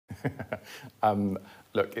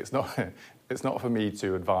Look, it's not for me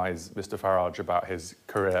to advise Mr. Farage about his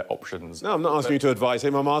career options. No, I'm not asking you to advise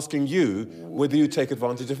him. I'm asking you whether you take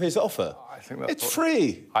advantage of his offer. I think that's it's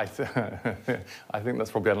free. I think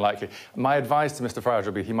that's probably unlikely. My advice to Mr. Farage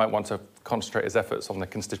would be he might want to concentrate his efforts on the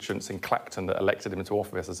constituents in Clacton that elected him into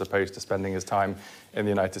office as opposed to spending his time in the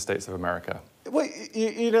United States of America. Well,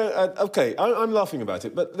 you know, OK, I'm laughing about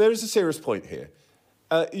it, but there is a serious point here.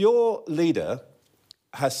 Your leader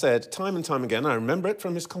has said time and time again, I remember it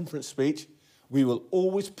from his conference speech, we will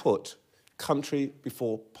always put country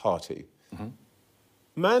before party. Mm-hmm.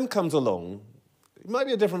 Man comes along, it might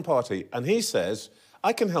be a different party, and he says,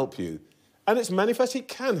 I can help you. And it's manifest he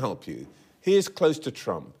can help you. He is close to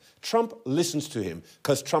Trump. Trump listens to him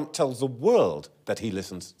because Trump tells the world that he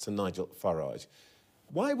listens to Nigel Farage.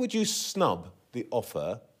 Why would you snub the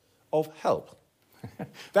offer of help?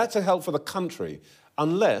 That's a help for the country,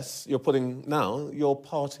 unless you're putting now your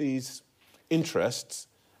party's interests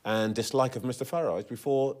and dislike of Mr. Farage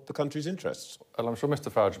before the country's interests. Well, I'm sure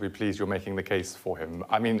Mr. Farage will be pleased you're making the case for him.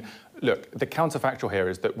 I mean, look, the counterfactual here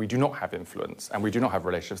is that we do not have influence and we do not have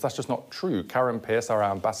relationships. That's just not true. Karen Pierce, our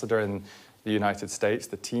ambassador in the United States,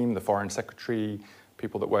 the team, the foreign secretary,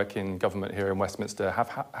 people that work in government here in Westminster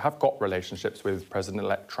have got relationships with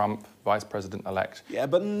President-elect Trump, Vice President-elect Yeah,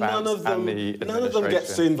 but none of them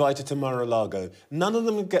gets invited to Mar-a-Lago. None of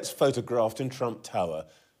them gets photographed in Trump Tower.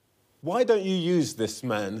 Why don't you use this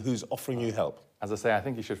man who's offering you help? As I say, I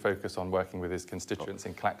think he should focus on working with his constituents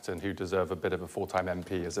in Clacton who deserve a bit of a full-time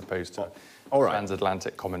MP as opposed to a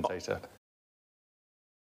transatlantic commentator.